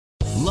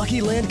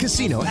Lucky Land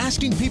Casino,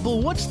 asking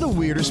people, what's the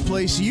weirdest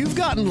place you've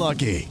gotten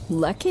lucky?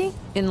 Lucky?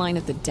 In line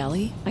at the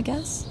deli, I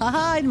guess?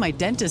 Aha, in my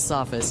dentist's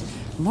office.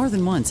 More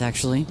than once,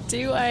 actually.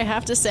 Do I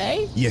have to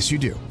say? Yes, you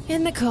do.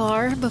 In the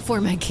car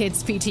before my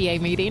kids' PTA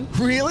meeting.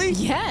 Really?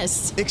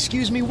 Yes.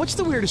 Excuse me, what's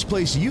the weirdest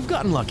place you've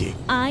gotten lucky?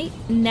 I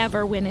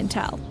never win and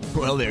tell.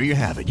 Well, there you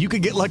have it. You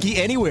can get lucky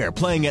anywhere,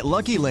 playing at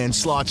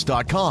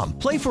LuckyLandSlots.com.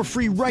 Play for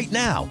free right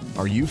now.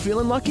 Are you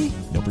feeling lucky?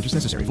 No purchase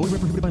necessary. Void where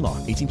prohibited by law.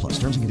 18+.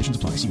 Terms and conditions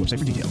apply. See website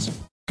for details.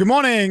 Good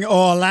morning,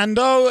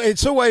 Orlando.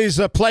 It's always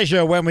a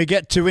pleasure when we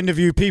get to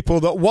interview people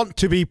that want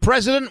to be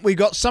president. We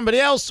got somebody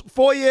else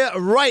for you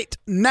right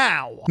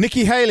now.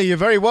 Nikki Haley, you're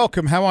very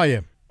welcome. How are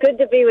you? Good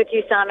to be with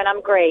you, Simon.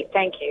 I'm great.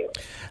 Thank you.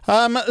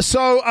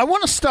 So I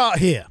want to start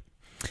here.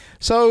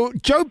 So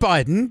Joe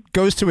Biden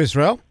goes to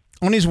Israel.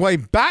 On his way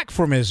back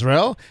from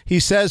Israel, he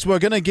says we're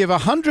going to give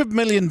 $100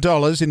 million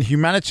in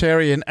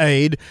humanitarian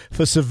aid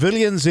for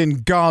civilians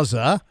in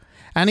Gaza.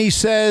 And he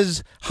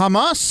says,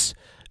 Hamas,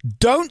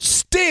 don't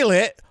steal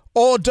it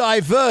or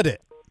divert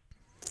it.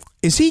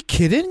 Is he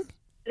kidding?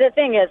 The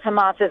thing is,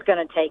 Hamas is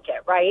going to take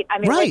it, right? I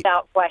mean,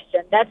 without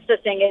question. That's the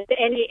thing, is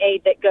any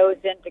aid that goes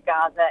into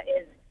Gaza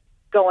is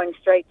going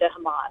straight to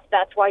Hamas.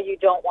 That's why you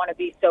don't want to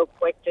be so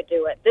quick to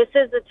do it. This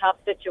is a tough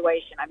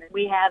situation. I mean,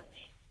 we have,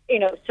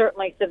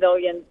 certainly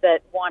civilians that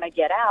want to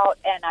get out,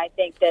 and I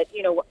think that,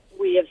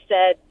 we have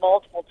said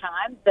multiple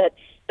times that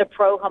the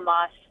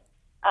pro-Hamas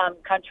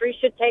countries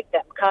should take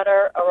them.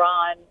 Qatar,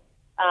 Iran,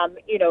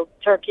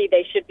 Turkey,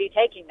 they should be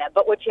taking them.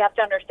 But what you have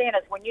to understand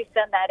is when you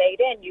send that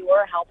aid in, you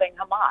are helping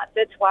Hamas.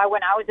 That's why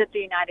when I was at the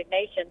United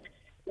Nations,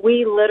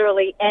 we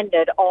literally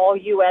ended all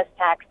U.S.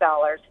 tax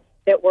dollars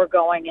that were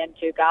going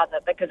into Gaza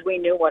because we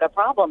knew what a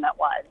problem it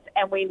was,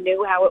 and we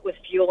knew how it was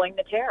fueling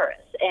the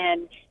terrorists.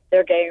 And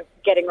they're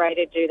getting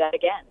ready to do that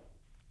again.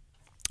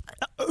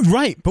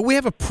 Right, but we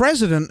have a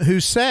president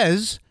who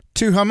says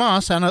to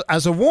Hamas, and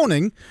as a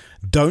warning,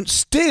 don't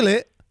steal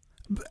it.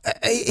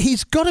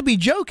 He's got to be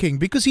joking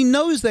because he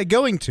knows they're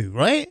going to,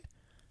 right?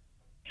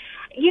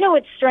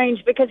 It's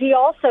strange because he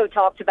also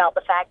talked about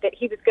the fact that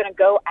he was going to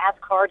go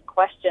ask hard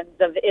questions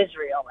of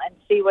Israel and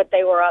see what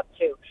they were up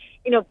to.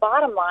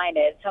 Bottom line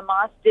is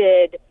Hamas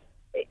did,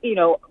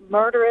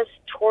 murderous,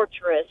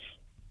 torturous,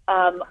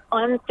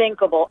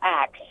 unthinkable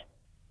acts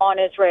on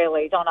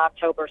Israelis on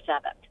October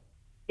 7th.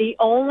 The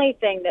only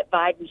thing that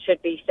Biden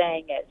should be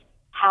saying is,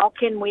 how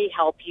can we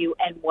help you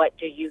and what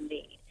do you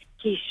need?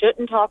 He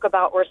shouldn't talk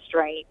about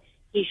restraint.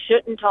 He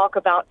shouldn't talk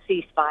about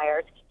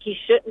ceasefires. He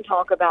shouldn't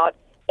talk about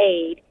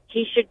aid.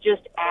 He should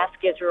just ask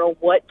Israel,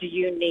 what do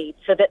you need,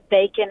 so that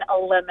they can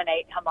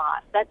eliminate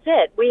Hamas. That's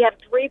it. We have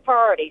three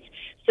priorities: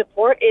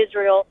 support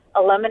Israel,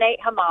 eliminate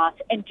Hamas,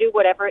 and do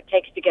whatever it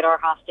takes to get our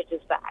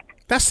hostages back.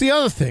 That's the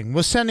other thing.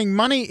 We're sending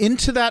money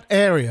into that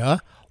area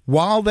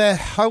while they're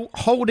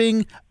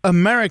holding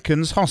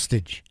Americans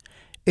hostage.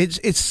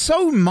 It's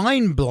so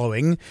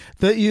mind-blowing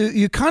that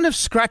you kind of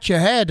scratch your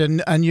head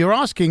and you're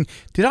asking,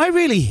 did I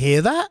really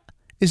hear that?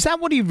 Is that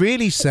what he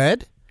really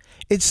said?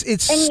 It's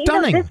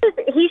stunning.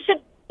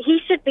 He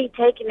should be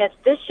taking this.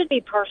 This should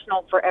be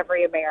personal for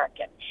every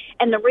American.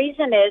 And the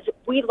reason is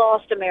we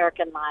lost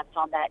American lives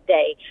on that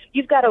day.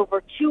 You've got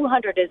over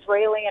 200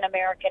 Israeli and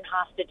American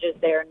hostages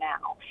there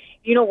now.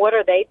 What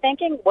are they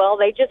thinking? Well,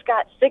 they just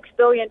got $6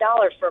 billion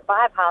for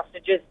 5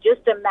 hostages.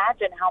 Just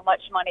imagine how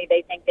much money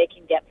they think they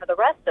can get for the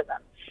rest of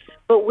them.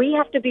 But we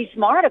have to be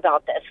smart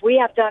about this. We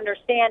have to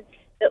understand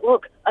that,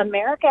 look,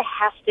 America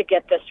has to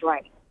get this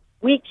right.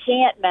 We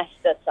can't mess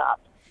this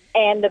up.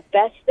 And the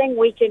best thing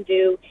we can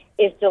do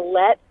is to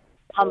let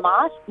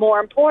Hamas, more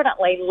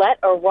importantly, let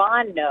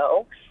Iran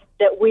know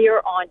that we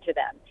are on to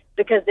them.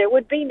 Because there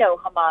would be no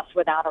Hamas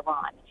without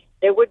Iran.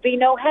 There would be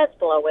no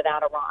Hezbollah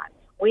without Iran.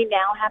 We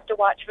now have to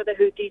watch for the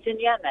Houthis in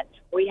Yemen.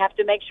 We have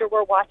to make sure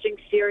we're watching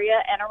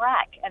Syria and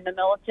Iraq and the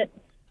militant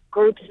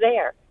groups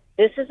there.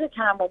 This is a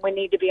time when we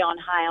need to be on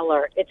high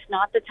alert. It's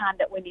not the time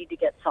that we need to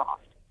get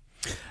soft.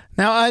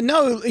 Now, I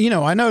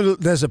know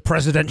there's a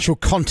presidential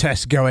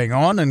contest going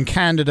on, and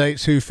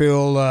candidates who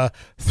feel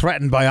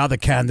threatened by other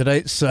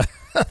candidates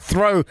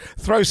throw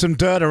some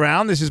dirt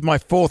around. This is my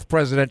 4th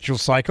presidential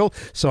cycle,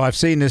 so I've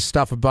seen this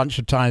stuff a bunch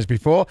of times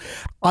before.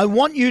 I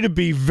want you to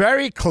be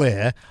very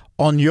clear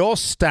on your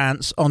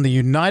stance on the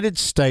United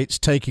States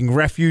taking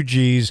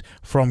refugees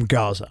from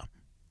Gaza.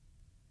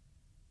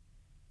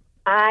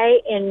 I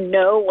in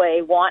no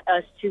way want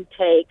us to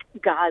take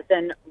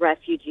Gazan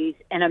refugees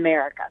in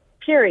America,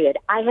 period.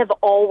 I have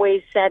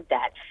always said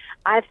that.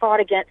 I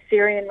fought against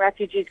Syrian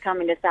refugees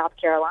coming to South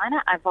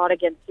Carolina. I fought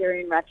against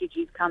Syrian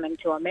refugees coming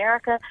to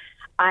America.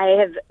 I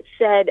have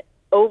said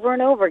over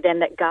and over again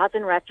that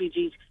Gazan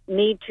refugees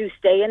need to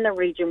stay in the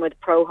region with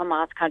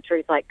pro-Hamas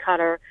countries like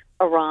Qatar,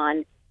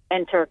 Iran,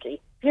 and Turkey,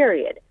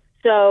 period.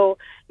 So,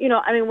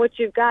 what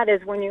you've got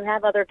is when you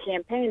have other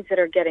campaigns that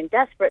are getting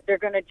desperate, they're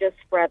going to just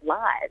spread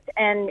lies.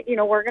 And,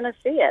 we're going to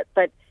see it.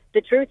 But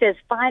the truth is,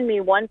 find me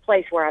one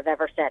place where I've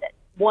ever said it.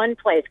 One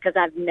place, because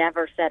I've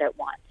never said it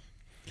once.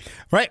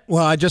 Right.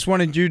 Well, I just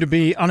wanted you to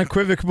be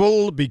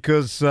unequivocal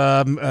because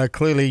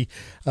clearly,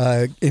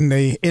 in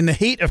the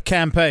heat of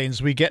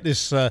campaigns, we get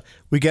this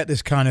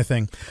kind of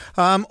thing.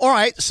 All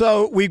right.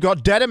 So we've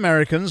got dead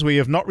Americans. We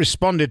have not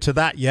responded to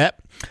that yet.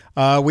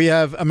 We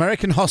have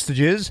American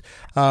hostages.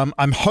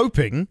 I'm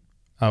hoping.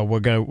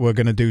 We're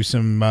going to do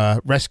some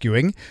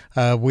rescuing.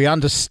 We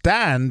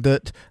understand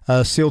that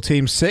SEAL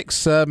Team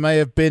 6 may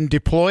have been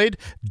deployed.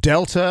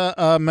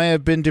 Delta may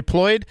have been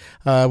deployed.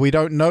 We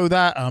don't know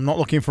that. I'm not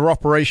looking for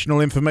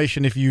operational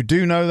information if you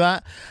do know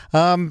that.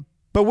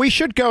 But we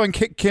should go and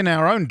kick in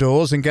our own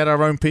doors and get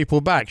our own people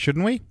back,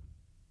 shouldn't we?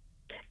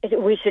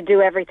 We should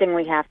do everything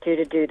we have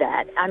to do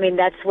that. I mean,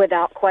 that's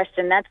without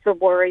question. That's the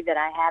worry that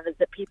I have, is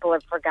that people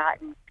have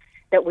forgotten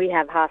that we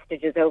have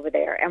hostages over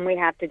there, and we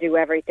have to do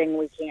everything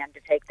we can to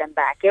take them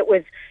back.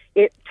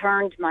 It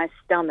turned my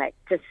stomach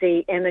to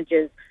see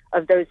images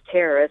of those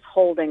terrorists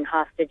holding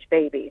hostage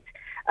babies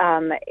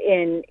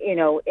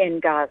in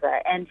Gaza.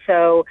 And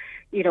so,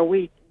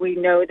 we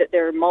know that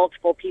there are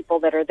multiple people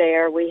that are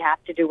there. We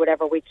have to do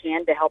whatever we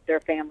can to help their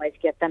families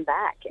get them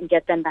back and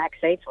get them back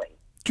safely.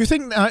 Do you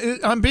think,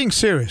 I'm being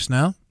serious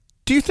now,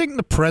 do you think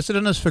the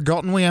president has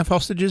forgotten we have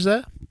hostages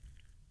there?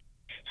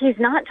 He's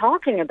not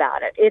talking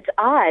about it. It's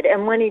odd.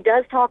 And when he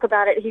does talk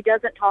about it, he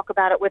doesn't talk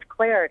about it with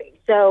clarity.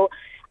 So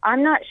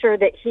I'm not sure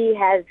that he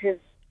has his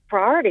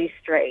priorities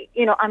straight.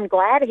 I'm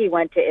glad he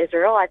went to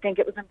Israel. I think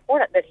it was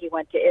important that he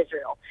went to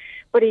Israel.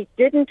 But he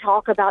didn't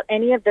talk about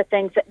any of the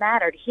things that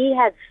mattered. He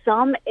had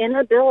some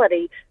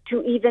inability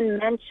to even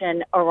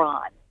mention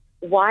Iran.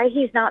 Why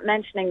he's not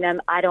mentioning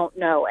them, I don't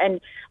know.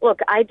 And look,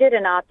 I did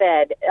an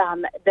op-ed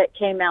that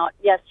came out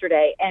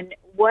yesterday, and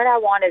what I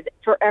wanted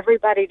for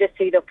everybody to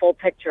see the full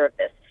picture of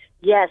this.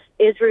 Yes,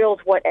 Israel's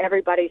what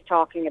everybody's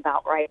talking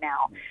about right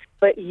now,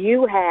 but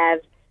you have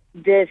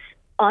this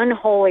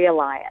unholy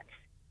alliance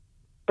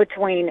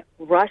between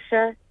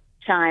Russia,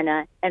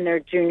 China, and their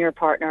junior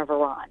partner of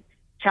Iran.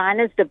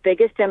 China's the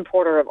biggest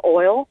importer of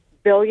oil.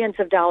 Billions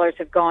of dollars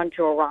have gone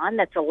to Iran.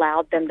 That's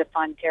allowed them to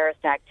fund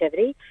terrorist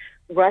activity.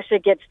 Russia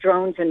gets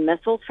drones and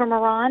missiles from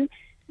Iran.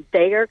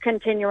 They are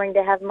continuing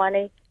to have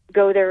money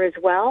go there as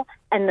well.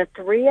 And the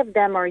three of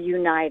them are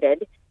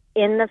united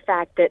in the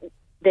fact that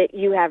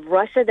you have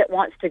Russia that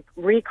wants to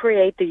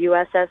recreate the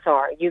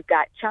USSR. You've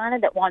got China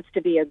that wants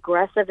to be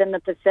aggressive in the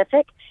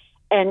Pacific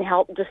and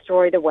help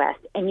destroy the West.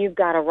 And you've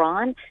got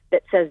Iran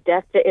that says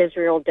death to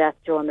Israel, death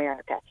to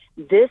America.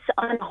 This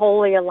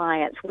unholy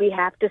alliance, we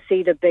have to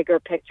see the bigger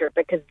picture,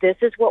 because this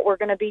is what we're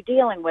going to be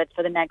dealing with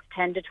for the next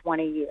 10 to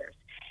 20 years.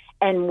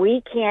 And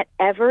we can't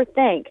ever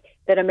think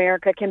that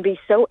America can be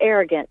so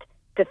arrogant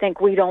to think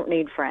we don't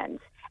need friends.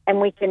 And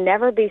we can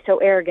never be so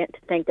arrogant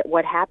to think that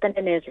what happened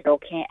in Israel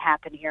can't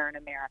happen here in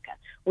America.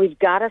 We've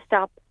got to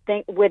stop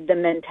with the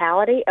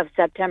mentality of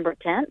September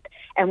 10th,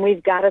 and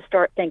we've got to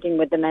start thinking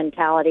with the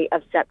mentality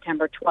of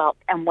September 12th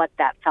and what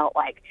that felt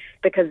like.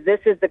 Because this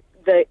is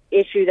the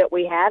issue that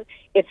we have.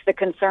 It's the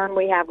concern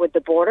we have with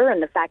the border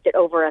and the fact that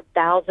over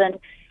 1,000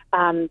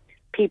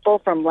 people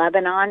from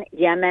Lebanon,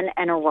 Yemen,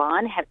 and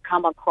Iran have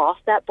come across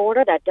that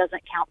border. That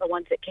doesn't count the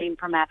ones that came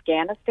from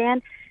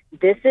Afghanistan.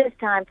 This is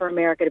time for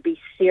America to be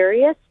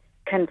serious,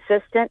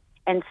 consistent,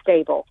 and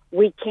stable.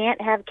 We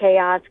can't have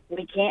chaos.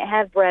 We can't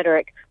have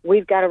rhetoric.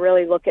 We've got to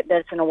really look at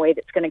this in a way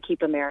that's going to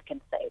keep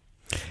Americans safe.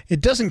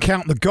 It doesn't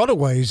count the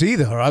gotaways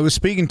either. I was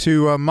speaking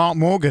to Mark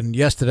Morgan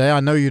yesterday. I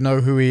know you know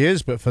who he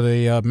is, but for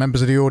the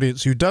members of the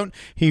audience who don't,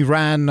 he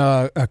ran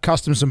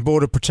Customs and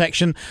Border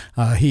Protection.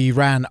 He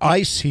ran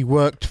ICE. He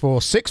worked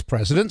for 6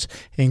 presidents,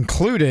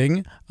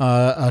 including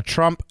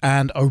Trump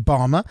and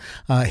Obama.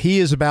 He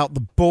is about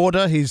the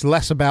border. He's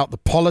less about the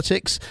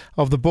politics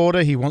of the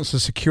border. He wants a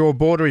secure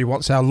border. He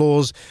wants our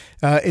laws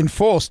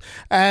enforced.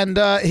 And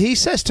he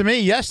says to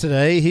me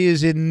yesterday, he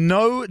is in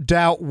no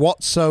doubt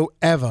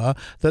whatsoever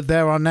that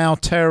there are now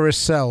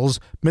terrorist cells,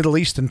 Middle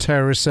Eastern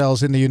terrorist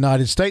cells in the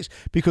United States,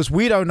 because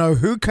we don't know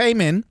who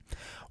came in,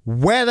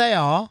 where they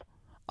are,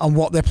 and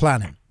what they're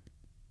planning.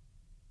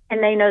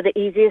 And they know the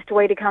easiest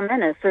way to come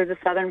in is through the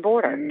southern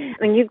border.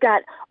 I mean, you've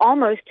got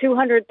almost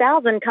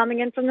 200,000 coming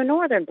in from the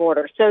northern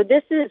border. So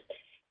this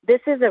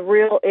is a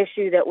real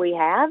issue that we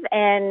have.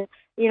 And,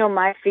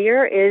 my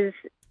fear is,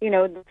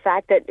 the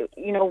fact that,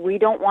 we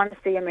don't want to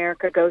see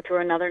America go through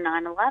another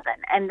 9/11.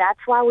 And that's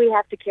why we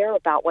have to care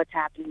about what's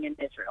happening in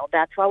Israel.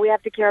 That's why we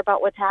have to care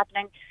about what's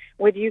happening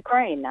with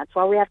Ukraine. That's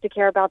why we have to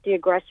care about the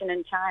aggression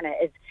in China.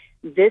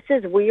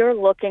 We are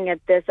looking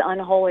at this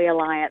unholy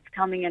alliance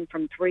coming in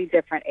from 3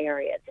 different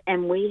areas,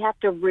 and we have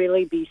to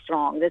really be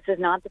strong. This is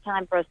not the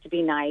time for us to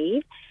be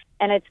naive,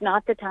 and it's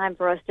not the time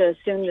for us to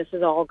assume this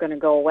is all going to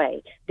go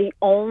away. The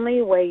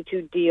only way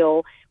to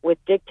deal with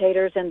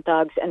dictators and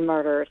thugs and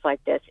murderers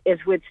like this is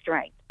with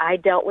strength. I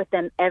dealt with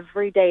them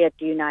every day at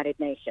the United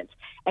Nations,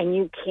 and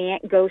you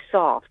can't go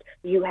soft.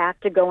 You have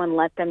to go and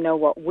let them know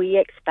what we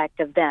expect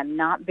of them,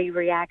 not be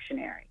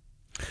reactionary.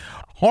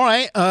 All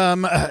right,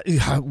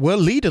 we're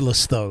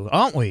leaderless though,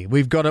 aren't we?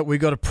 We've got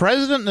a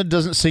president that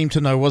doesn't seem to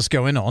know what's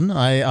going on.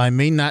 I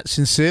mean that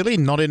sincerely,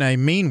 not in a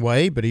mean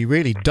way, but he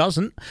really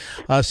doesn't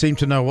seem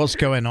to know what's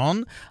going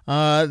on.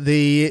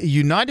 The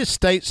United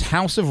States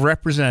House of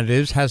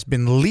Representatives has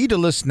been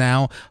leaderless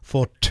now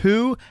for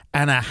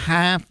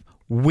 2.5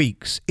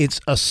 weeks.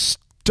 It's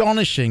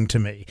astonishing to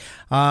me.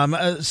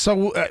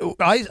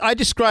 I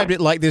described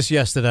it like this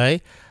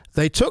yesterday.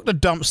 They took the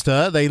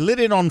dumpster, they lit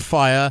it on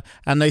fire,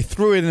 and they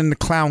threw it in the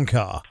clown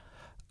car.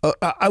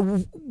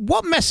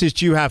 What message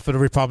do you have for the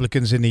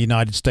Republicans in the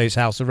United States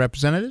House of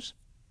Representatives?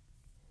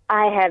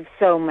 I have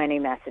so many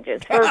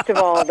messages. First of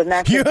all, the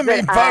message you and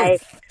me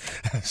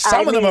both.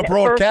 Some of them are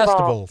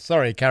broadcastable.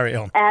 Sorry, carry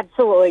on.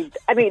 Absolutely.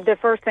 I mean, the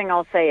first thing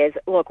I'll say is,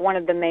 look, one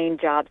of the main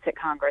jobs that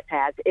Congress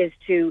has is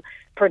to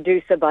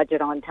produce a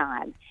budget on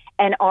time.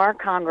 And our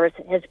Congress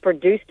has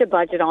produced a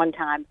budget on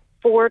time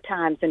 4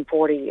 times in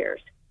 40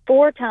 years.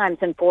 4 times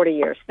in 40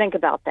 years. Think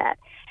about that.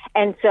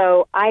 And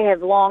so I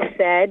have long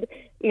said,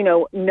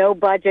 no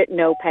budget,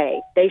 no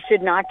pay. They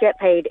should not get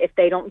paid if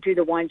they don't do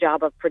the one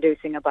job of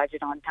producing a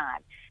budget on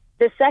time.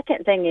 The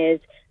second thing is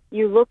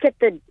you look at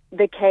the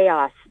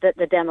chaos that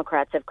the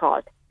Democrats have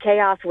caused.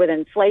 Chaos with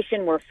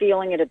inflation. We're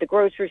feeling it at the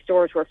grocery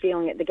stores. We're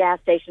feeling it at the gas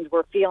stations.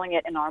 We're feeling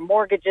it in our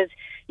mortgages.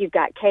 You've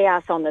got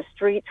chaos on the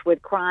streets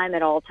with crime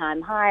at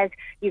all-time highs.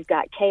 You've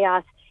got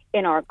chaos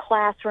in our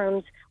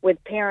classrooms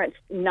with parents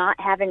not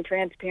having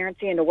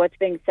transparency into what's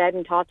being said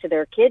and taught to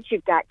their kids.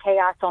 You've got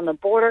chaos on the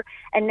border,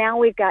 and now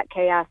we've got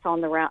chaos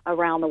on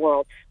around the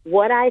world.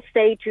 What I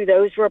say to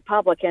those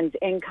Republicans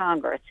in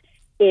Congress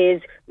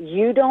is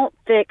you don't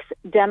fix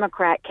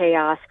Democrat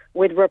chaos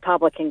with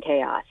Republican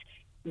chaos.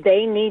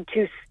 They need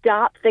to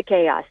stop the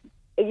chaos.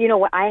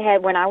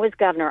 When I was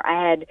governor,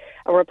 I had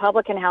a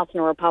Republican House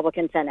and a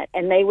Republican Senate,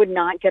 and they would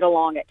not get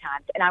along at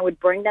times. And I would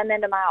bring them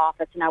into my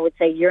office, and I would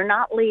say, you're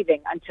not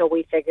leaving until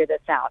we figure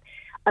this out.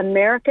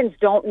 Americans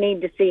don't need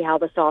to see how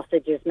the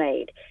sausage is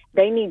made.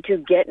 They need to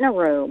get in a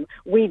room.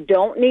 We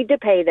don't need to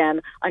pay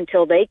them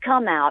until they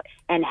come out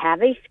and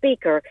have a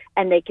speaker,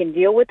 and they can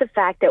deal with the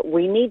fact that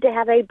we need to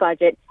have a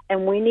budget,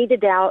 and we need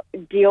to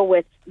deal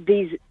with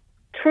these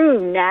true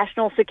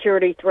national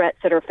security threats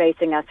that are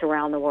facing us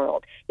around the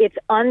world. It's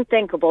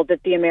unthinkable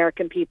that the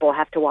American people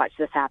have to watch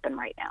this happen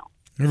right now.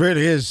 It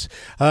really is.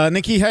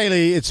 Nikki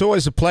Haley, it's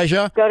always a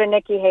pleasure. Go to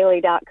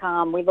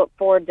NikkiHaley.com. We look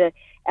forward to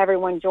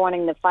everyone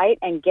joining the fight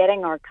and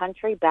getting our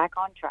country back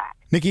on track.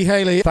 Nikki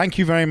Haley, thank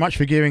you very much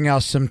for giving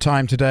us some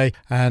time today,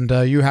 and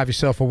you have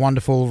yourself a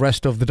wonderful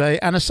rest of the day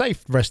and a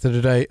safe rest of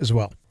the day as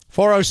well.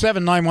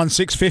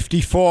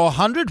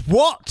 407-916-5400.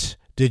 What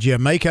did you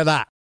make of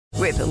that?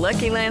 With the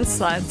Lucky Land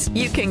Slots,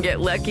 you can get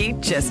lucky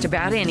just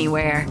about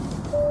anywhere.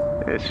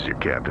 This is your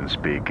captain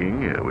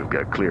speaking. We've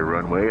got clear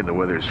runway and the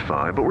weather's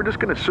fine, but we're just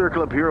going to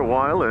circle up here a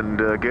while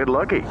and get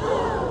lucky.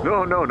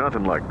 No,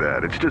 nothing like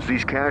that. It's just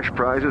these cash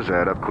prizes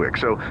add up quick.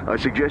 So I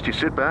suggest you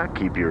sit back,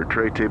 keep your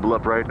tray table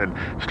upright, and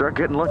start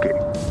getting lucky.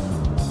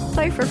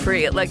 Play for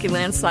free at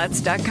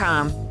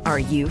LuckyLandSlots.com. Are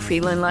you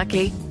feeling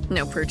lucky?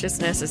 No purchase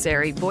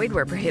necessary. Void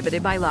where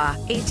prohibited by law.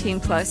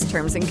 18+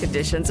 terms and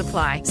conditions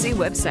apply. See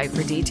website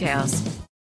for details.